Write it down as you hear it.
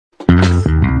Hi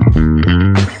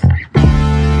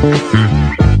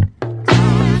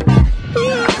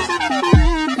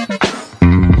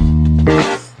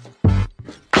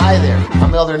there,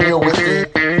 I'm Elder Neil Whitby.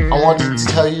 I wanted to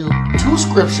tell you two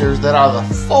scriptures that are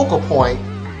the focal point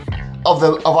of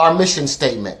our mission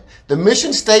statement. The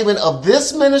mission statement of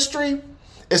this ministry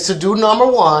is to do number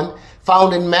one,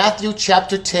 found in Matthew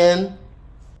chapter 10,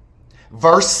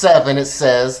 verse 7. It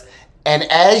says, "And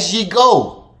as ye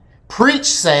go, preach,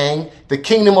 saying, the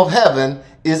kingdom of heaven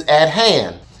is at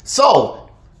hand." So,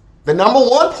 the number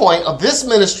one point of this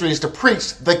ministry is to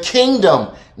preach the kingdom,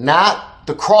 not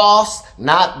the cross,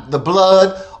 not the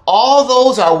blood. All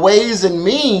those are ways and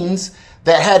means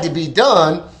that had to be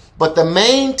done. But the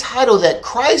main title that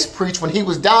Christ preached when he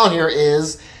was down here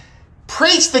is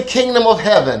preach the kingdom of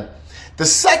heaven. The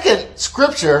second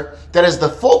scripture that is the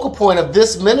focal point of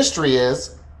this ministry is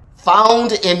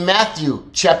found in Matthew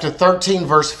chapter 13,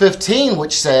 verse 15,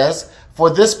 which says, "For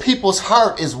this people's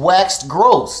heart is waxed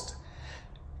gross,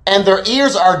 and their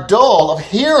ears are dull of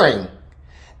hearing,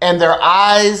 and their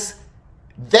eyes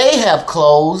they have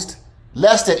closed,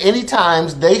 lest at any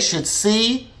times they should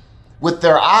see with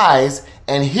their eyes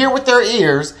and hear with their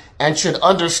ears and should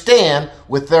understand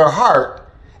with their heart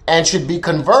and should be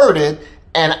converted,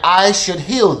 and I should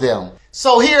heal them."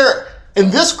 So here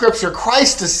in this scripture,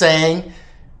 Christ is saying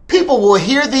people will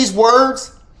hear these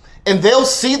words and they'll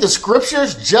see the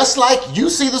scriptures just like you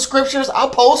see the scriptures. I'll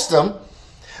post them.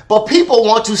 But people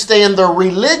want to stay in their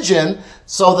religion,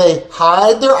 so they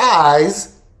hide their eyes.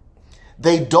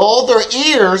 They dull their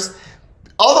ears.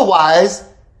 Otherwise,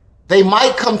 they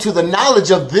might come to the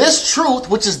knowledge of this truth,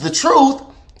 which is the truth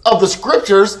of the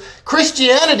scriptures.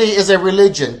 Christianity is a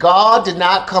religion. God did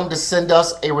not come to send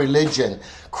us a religion.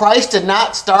 Christ did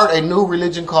not start a new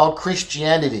religion called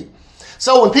Christianity.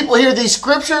 So when people hear these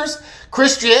scriptures,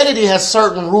 Christianity has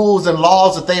certain rules and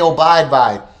laws that they abide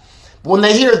by. When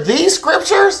they hear these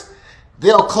scriptures,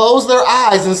 they'll close their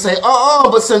eyes and say,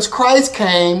 but since Christ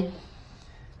came,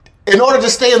 in order to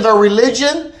stay in their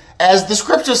religion, as the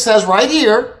scripture says right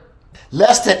here,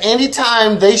 lest at any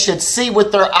time they should see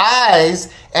with their eyes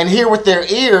and hear with their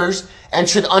ears and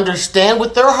should understand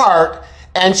with their heart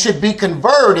and should be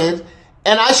converted,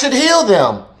 and I should heal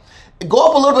them. Go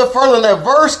up a little bit further in that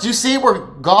verse. Do you see where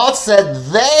God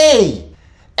said they,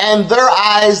 and their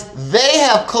eyes they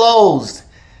have closed?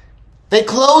 They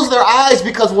close their eyes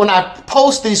because when I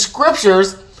post these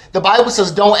scriptures, the Bible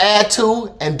says don't add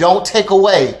to and don't take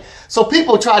away. So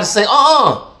people try to say,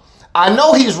 I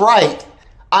know he's right.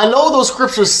 I know those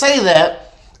scriptures say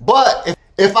that, but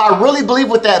if I really believe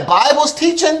what that Bible's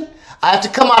teaching, I have to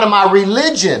come out of my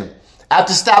religion. I have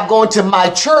to stop going to my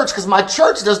church because my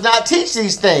church does not teach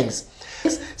these things.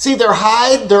 See, they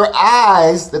hide their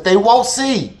eyes that they won't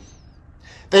see.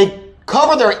 They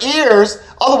cover their ears,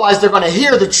 otherwise they're going to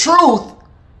hear the truth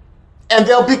and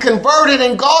they'll be converted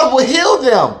and God will heal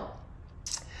them.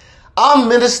 I'm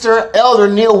Minister Elder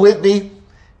Neil Whitby.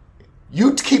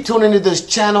 You keep tuning into this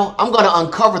channel. I'm going to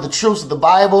uncover the truths of the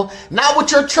Bible, not what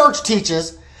your church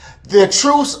teaches, the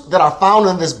truths that are found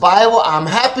in this Bible. I'm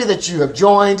happy that you have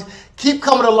joined. Keep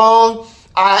coming along.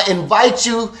 I invite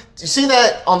you. You see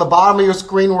that on the bottom of your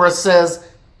screen where it says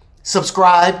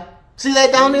subscribe? See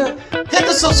that down there? Hit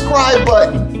the subscribe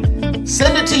button.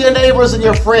 Send it to your neighbors and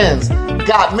your friends.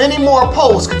 Got many more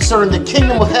posts concerning the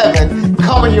kingdom of heaven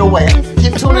coming your way.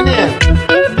 Keep tuning in.